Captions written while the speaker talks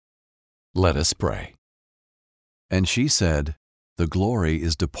Let us pray. And she said, The glory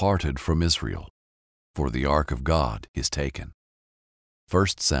is departed from Israel, for the ark of God is taken. 1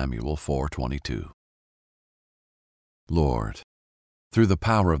 Samuel 4:22. Lord, through the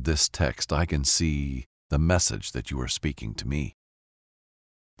power of this text I can see the message that you are speaking to me.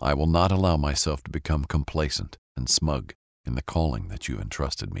 I will not allow myself to become complacent and smug in the calling that you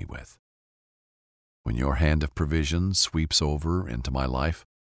entrusted me with. When your hand of provision sweeps over into my life,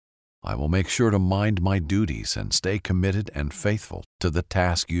 I will make sure to mind my duties and stay committed and faithful to the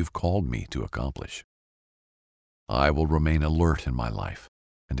task you've called me to accomplish. I will remain alert in my life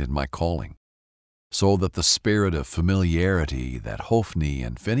and in my calling, so that the spirit of familiarity that Hophni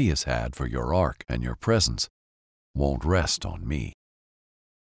and Phinehas had for your ark and your presence won't rest on me.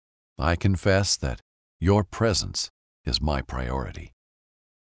 I confess that your presence is my priority.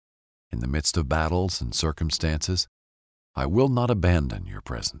 In the midst of battles and circumstances, I will not abandon your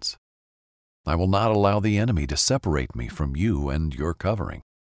presence. I will not allow the enemy to separate me from you and your covering.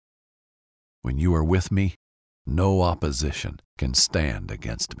 When you are with me, no opposition can stand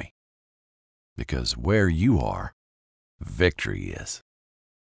against me, because where you are, victory is.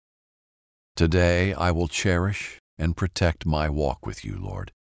 Today I will cherish and protect my walk with you,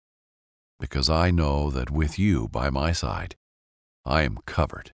 Lord, because I know that with you by my side, I am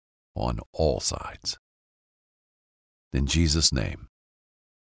covered on all sides. In Jesus' name,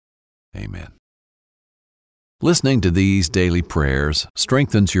 amen. Listening to these daily prayers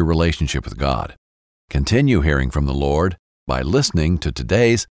strengthens your relationship with God. Continue hearing from the Lord by listening to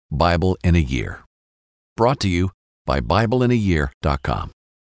today's Bible in a Year. Brought to you by BibleInAYear.com.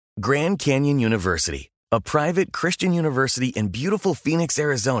 Grand Canyon University, a private Christian university in beautiful Phoenix,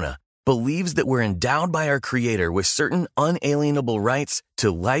 Arizona, believes that we're endowed by our Creator with certain unalienable rights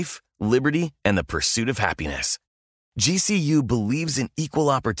to life, liberty, and the pursuit of happiness. GCU believes in equal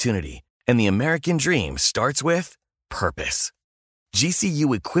opportunity, and the American dream starts with purpose.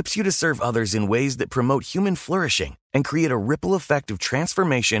 GCU equips you to serve others in ways that promote human flourishing and create a ripple effect of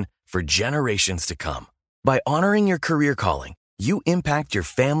transformation for generations to come. By honoring your career calling, you impact your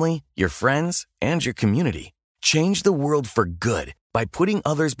family, your friends, and your community. Change the world for good by putting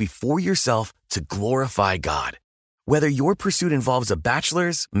others before yourself to glorify God. Whether your pursuit involves a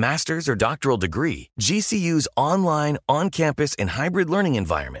bachelor's, master's, or doctoral degree, GCU's online, on-campus, and hybrid learning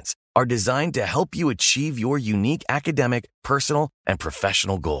environments are designed to help you achieve your unique academic, personal, and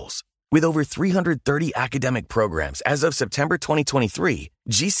professional goals. With over 330 academic programs as of September 2023,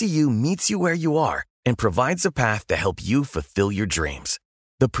 GCU meets you where you are and provides a path to help you fulfill your dreams.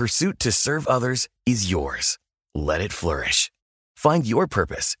 The pursuit to serve others is yours. Let it flourish. Find your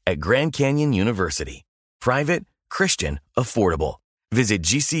purpose at Grand Canyon University. Private, Christian, affordable. Visit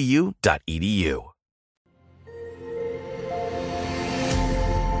gcu.edu.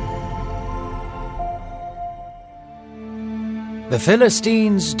 The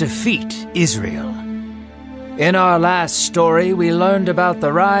Philistines defeat Israel. In our last story, we learned about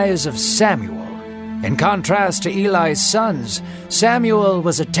the rise of Samuel. In contrast to Eli's sons, Samuel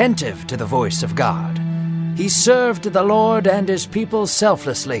was attentive to the voice of God. He served the Lord and his people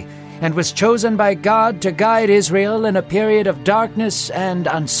selflessly and was chosen by God to guide Israel in a period of darkness and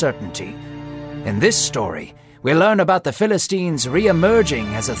uncertainty. In this story, we learn about the Philistines re-emerging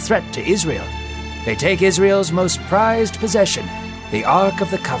as a threat to Israel. They take Israel's most prized possession, the Ark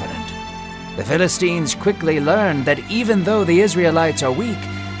of the Covenant. The Philistines quickly learn that even though the Israelites are weak,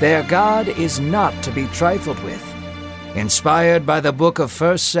 their God is not to be trifled with. Inspired by the book of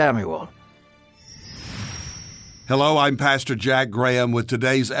 1 Samuel. Hello, I'm Pastor Jack Graham with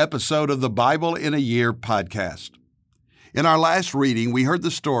today's episode of the Bible in a Year podcast. In our last reading, we heard the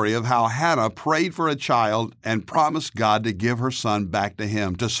story of how Hannah prayed for a child and promised God to give her son back to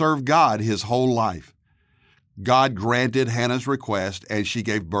him, to serve God his whole life. God granted Hannah's request, and she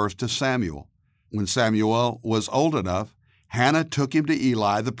gave birth to Samuel. When Samuel was old enough, Hannah took him to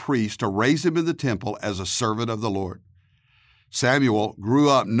Eli the priest to raise him in the temple as a servant of the Lord. Samuel grew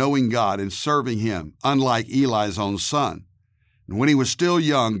up knowing God and serving him, unlike Eli's own son. And when he was still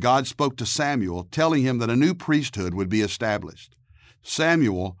young, God spoke to Samuel, telling him that a new priesthood would be established.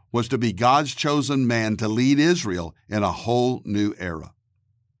 Samuel was to be God's chosen man to lead Israel in a whole new era.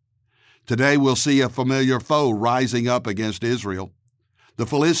 Today we'll see a familiar foe rising up against Israel. The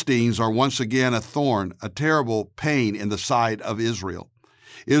Philistines are once again a thorn, a terrible pain in the side of Israel.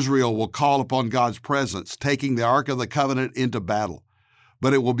 Israel will call upon God's presence, taking the Ark of the Covenant into battle.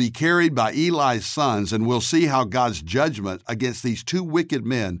 But it will be carried by Eli's sons, and we'll see how God's judgment against these two wicked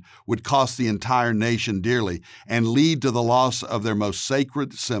men would cost the entire nation dearly and lead to the loss of their most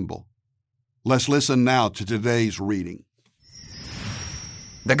sacred symbol. Let's listen now to today's reading.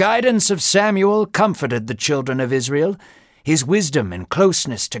 The guidance of Samuel comforted the children of Israel. His wisdom and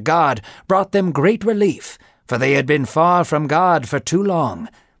closeness to God brought them great relief, for they had been far from God for too long.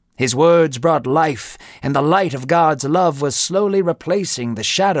 His words brought life, and the light of God's love was slowly replacing the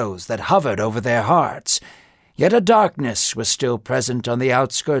shadows that hovered over their hearts. Yet a darkness was still present on the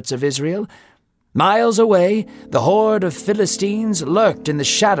outskirts of Israel. Miles away, the horde of Philistines lurked in the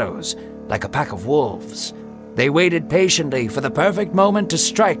shadows like a pack of wolves. They waited patiently for the perfect moment to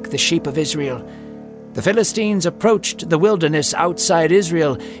strike the sheep of Israel. The Philistines approached the wilderness outside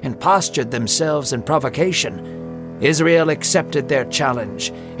Israel and postured themselves in provocation. Israel accepted their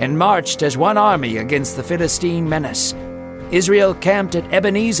challenge and marched as one army against the Philistine menace. Israel camped at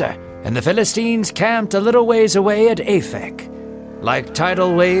Ebenezer, and the Philistines camped a little ways away at Aphek. Like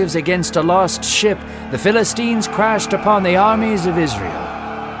tidal waves against a lost ship, the Philistines crashed upon the armies of Israel.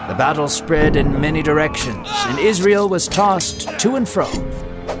 The battle spread in many directions, and Israel was tossed to and fro.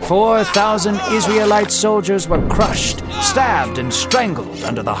 4,000 Israelite soldiers were crushed, stabbed, and strangled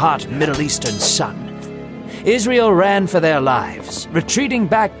under the hot Middle Eastern sun. Israel ran for their lives, retreating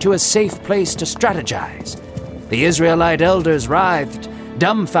back to a safe place to strategize. The Israelite elders writhed,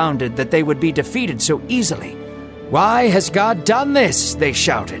 dumbfounded that they would be defeated so easily. "Why has God done this?" they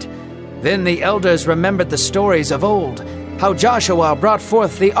shouted. Then the elders remembered the stories of old, how Joshua brought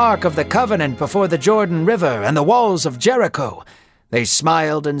forth the Ark of the Covenant before the Jordan River and the walls of Jericho. They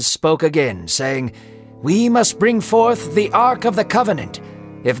smiled and spoke again, saying, "We must bring forth the Ark of the Covenant.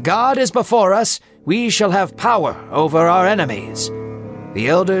 If God is before us, we shall have power over our enemies." The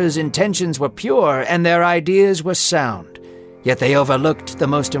elders' intentions were pure and their ideas were sound, yet they overlooked the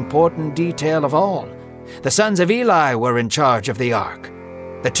most important detail of all. The sons of Eli were in charge of the ark.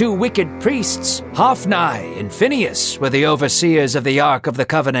 The two wicked priests, Hophni and Phinehas, were the overseers of the Ark of the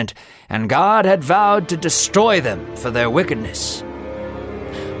Covenant, and God had vowed to destroy them for their wickedness.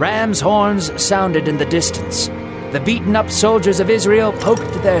 Ram's horns sounded in the distance. The beaten-up soldiers of Israel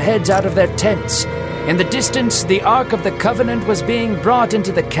poked their heads out of their tents. In the distance, the Ark of the Covenant was being brought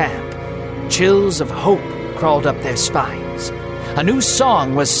into the camp. Chills of hope crawled up their spines. A new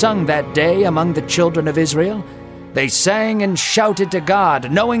song was sung that day among the children of Israel. They sang and shouted to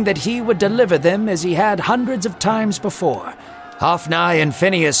God, knowing that He would deliver them as He had hundreds of times before. Hophni and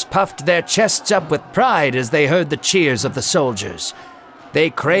Phinehas puffed their chests up with pride as they heard the cheers of the soldiers. They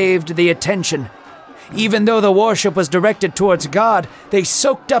craved the attention. Even though the worship was directed towards God, they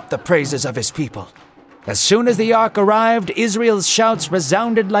soaked up the praises of His people. As soon as the ark arrived, Israel's shouts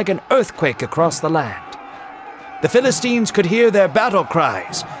resounded like an earthquake across the land. The Philistines could hear their battle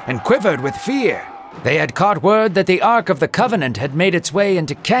cries and quivered with fear. They had caught word that the Ark of the Covenant had made its way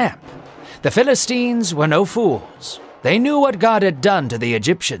into camp. The Philistines were no fools. They knew what God had done to the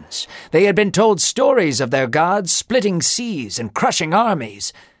Egyptians. They had been told stories of their gods splitting seas and crushing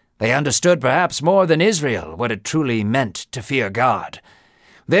armies. They understood perhaps more than Israel what it truly meant to fear God.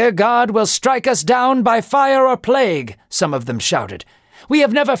 "Their God will strike us down by fire or plague," some of them shouted. "We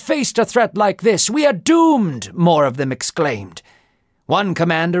have never faced a threat like this. We are doomed," more of them exclaimed. One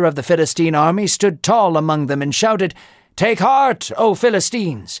commander of the Philistine army stood tall among them and shouted, "Take heart, O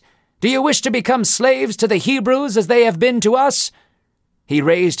Philistines! Do you wish to become slaves to the Hebrews as they have been to us?" He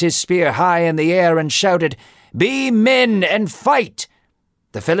raised his spear high in the air and shouted, "Be men and fight!"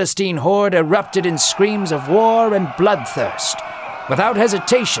 The Philistine horde erupted in screams of war and bloodthirst. Without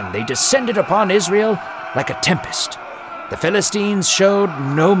hesitation, they descended upon Israel like a tempest. The Philistines showed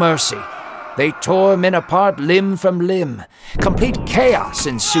no mercy. They tore men apart limb from limb. Complete chaos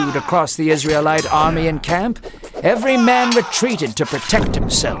ensued across the Israelite army and camp. Every man retreated to protect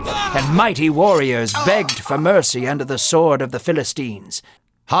himself, and mighty warriors begged for mercy under the sword of the Philistines.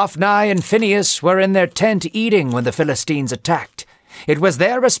 Hophni and Phinehas were in their tent eating when the Philistines attacked. It was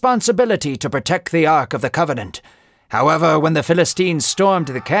their responsibility to protect the Ark of the Covenant. However, when the Philistines stormed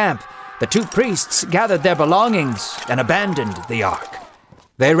the camp, the two priests gathered their belongings and abandoned the Ark.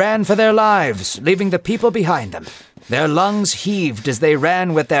 They ran for their lives, leaving the people behind them. Their lungs heaved as they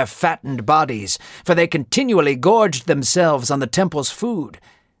ran with their fattened bodies, for they continually gorged themselves on the temple's food.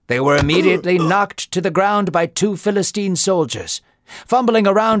 They were immediately knocked to the ground by two Philistine soldiers. Fumbling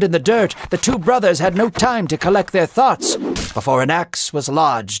around in the dirt, the two brothers had no time to collect their thoughts before an axe was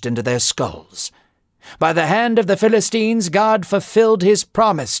lodged into their skulls. By the hand of the Philistines, God fulfilled His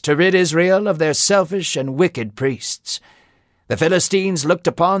promise to rid Israel of their selfish and wicked priests. The Philistines looked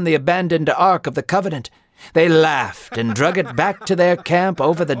upon the abandoned Ark of the Covenant. They laughed and drug it back to their camp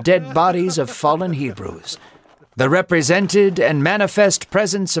over the dead bodies of fallen Hebrews. The represented and manifest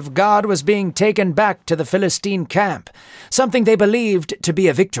presence of God was being taken back to the Philistine camp, something they believed to be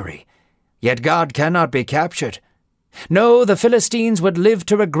a victory. Yet God cannot be captured. No, the Philistines would live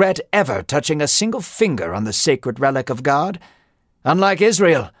to regret ever touching a single finger on the sacred relic of God. Unlike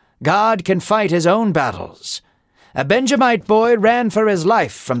Israel, God can fight his own battles. A Benjamite boy ran for his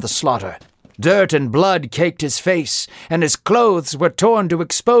life from the slaughter. Dirt and blood caked his face, and his clothes were torn to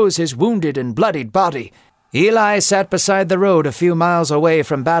expose his wounded and bloodied body. Eli sat beside the road a few miles away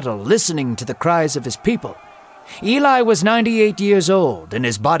from battle, listening to the cries of his people. Eli was 98 years old, and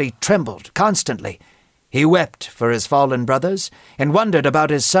his body trembled constantly. He wept for his fallen brothers and wondered about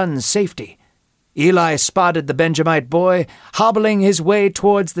his son's safety. Eli spotted the Benjamite boy hobbling his way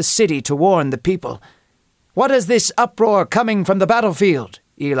towards the city to warn the people. "What is this uproar coming from the battlefield?"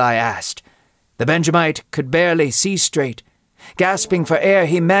 Eli asked. The Benjamite could barely see straight. Gasping for air,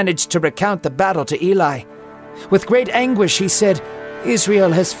 he managed to recount the battle to Eli. With great anguish, he said,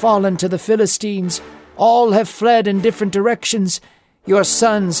 "Israel has fallen to the Philistines. All have fled in different directions. Your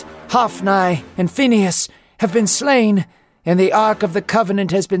sons, Hophni and Phinehas, have been slain, and the Ark of the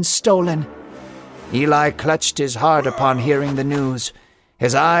Covenant has been stolen." Eli clutched his heart upon hearing the news.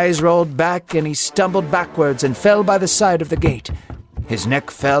 His eyes rolled back, and he stumbled backwards and fell by the side of the gate. His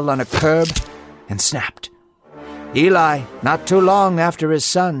neck fell on a curb and snapped. Eli, not too long after his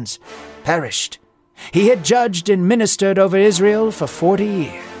sons, perished. He had judged and ministered over Israel for 40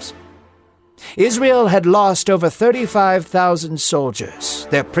 years. Israel had lost over 35,000 soldiers,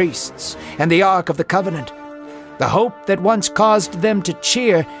 their priests, and the Ark of the Covenant. The hope that once caused them to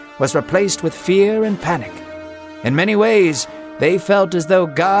cheer was replaced with fear and panic. In many ways, they felt as though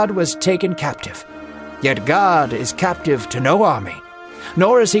God was taken captive. Yet God is captive to no army,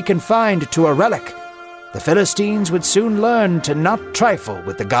 nor is he confined to a relic. The Philistines would soon learn to not trifle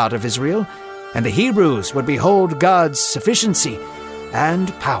with the God of Israel, and the Hebrews would behold God's sufficiency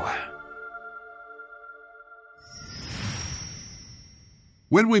and power.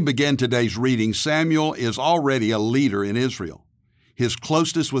 When we begin today's reading, Samuel is already a leader in Israel. His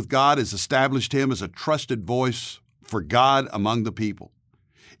closeness with God has established him as a trusted voice for God among the people.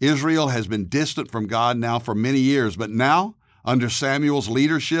 Israel has been distant from God now for many years, but now, under Samuel's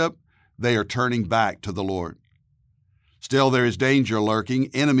leadership, they are turning back to the Lord. Still, there is danger lurking,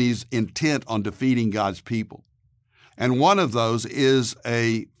 enemies intent on defeating God's people. And one of those is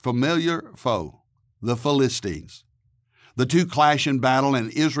a familiar foe, the Philistines. The two clash in battle,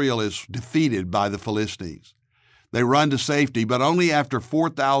 and Israel is defeated by the Philistines. They run to safety, but only after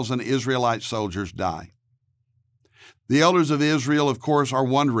 4,000 Israelite soldiers die. The elders of Israel, of course, are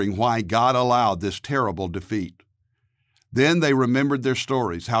wondering why God allowed this terrible defeat. Then they remembered their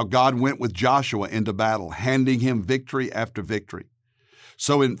stories, how God went with Joshua into battle, handing him victory after victory.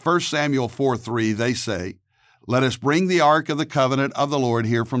 So in 1 Samuel 4:3, they say, "Let us bring the ark of the covenant of the Lord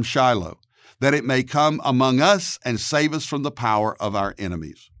here from Shiloh, that it may come among us and save us from the power of our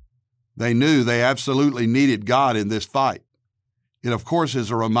enemies." They knew they absolutely needed God in this fight. It, of course, is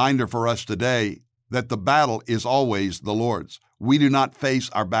a reminder for us today that the battle is always the Lord's. We do not face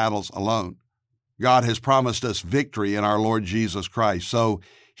our battles alone. God has promised us victory in our Lord Jesus Christ, so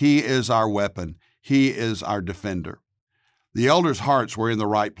he is our weapon. He is our defender. The elders' hearts were in the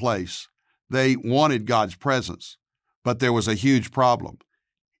right place. They wanted God's presence, but there was a huge problem.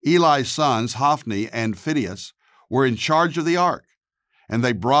 Eli's sons, Hophni and Phinehas, were in charge of the ark, and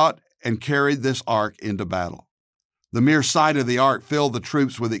they brought and carried this ark into battle. The mere sight of the ark filled the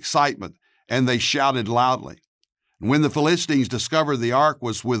troops with excitement, and they shouted loudly. And when the Philistines discovered the ark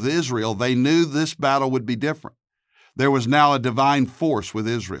was with Israel, they knew this battle would be different. There was now a divine force with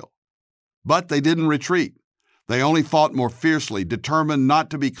Israel. But they didn't retreat. They only fought more fiercely, determined not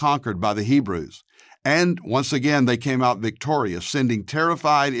to be conquered by the Hebrews. And once again, they came out victorious, sending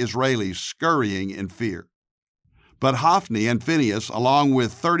terrified Israelis scurrying in fear. But Hophni and Phinehas, along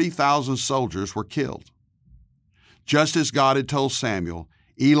with 30,000 soldiers, were killed. Just as God had told Samuel,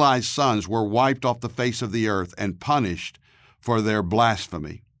 Eli's sons were wiped off the face of the earth and punished for their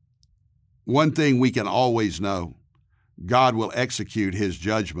blasphemy. One thing we can always know, God will execute his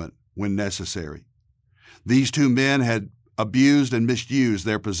judgment when necessary. These two men had abused and misused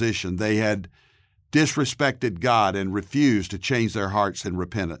their position. They had disrespected God and refused to change their hearts in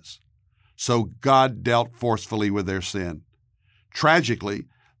repentance. So God dealt forcefully with their sin. Tragically,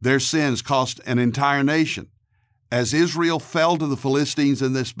 their sins cost an entire nation, as Israel fell to the Philistines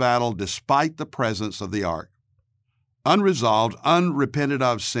in this battle despite the presence of the ark. Unresolved, unrepented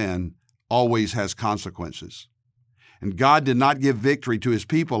of sin always has consequences. And God did not give victory to his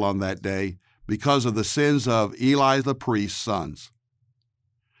people on that day because of the sins of Eli the priest's sons.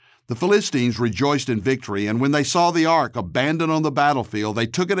 The Philistines rejoiced in victory, and when they saw the ark abandoned on the battlefield, they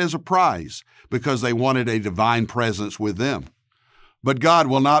took it as a prize because they wanted a divine presence with them. But God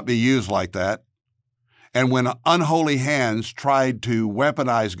will not be used like that. And when unholy hands tried to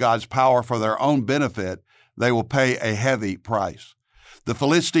weaponize God's power for their own benefit, they will pay a heavy price. The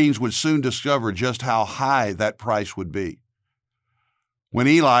Philistines would soon discover just how high that price would be. When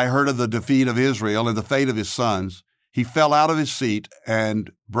Eli heard of the defeat of Israel and the fate of his sons, he fell out of his seat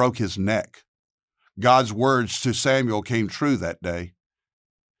and broke his neck. God's words to Samuel came true that day.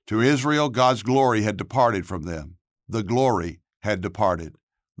 To Israel, God's glory had departed from them. The glory had departed.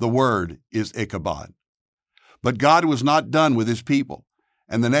 The word is Ichabod. But God was not done with his people,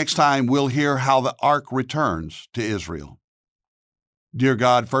 and the next time we'll hear how the ark returns to Israel. Dear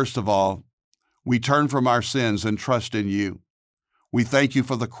God, first of all, we turn from our sins and trust in you. We thank you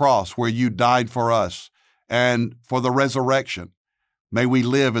for the cross where you died for us and for the resurrection. May we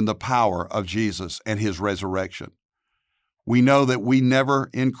live in the power of Jesus and his resurrection. We know that we never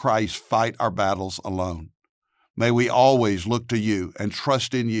in Christ fight our battles alone. May we always look to you and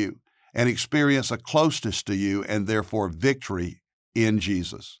trust in you and experience a closeness to you and therefore victory in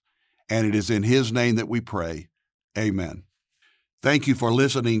Jesus. And it is in his name that we pray. Amen. Thank you for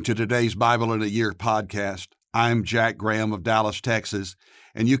listening to today's Bible in a Year podcast. I'm Jack Graham of Dallas, Texas,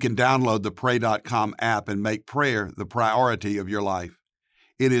 and you can download the Pray.com app and make prayer the priority of your life.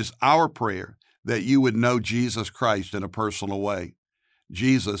 It is our prayer that you would know Jesus Christ in a personal way.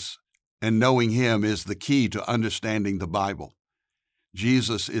 Jesus and knowing him is the key to understanding the Bible.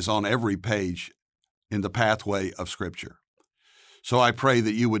 Jesus is on every page in the pathway of Scripture. So I pray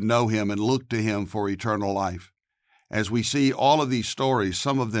that you would know him and look to him for eternal life. As we see all of these stories,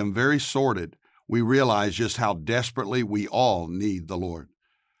 some of them very sordid, we realize just how desperately we all need the Lord.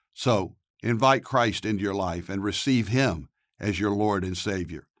 So invite Christ into your life and receive him as your Lord and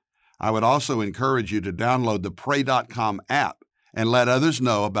Savior. I would also encourage you to download the Pray.com app and let others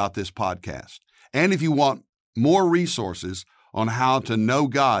know about this podcast. And if you want more resources on how to know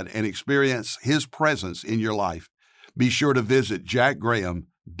God and experience his presence in your life, be sure to visit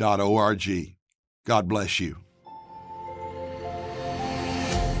jackgraham.org. God bless you.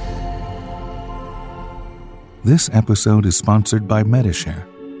 This episode is sponsored by Medishare,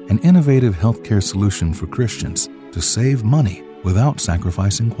 an innovative healthcare solution for Christians to save money without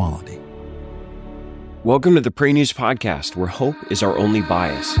sacrificing quality. Welcome to the Pray News Podcast, where hope is our only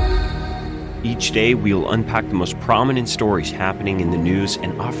bias. Each day, we will unpack the most prominent stories happening in the news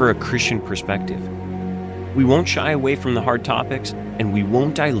and offer a Christian perspective. We won't shy away from the hard topics, and we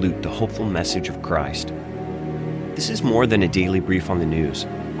won't dilute the hopeful message of Christ. This is more than a daily brief on the news.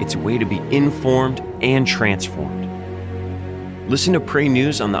 It's a way to be informed and transformed. Listen to Pray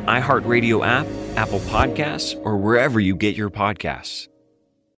News on the iHeartRadio app, Apple Podcasts, or wherever you get your podcasts.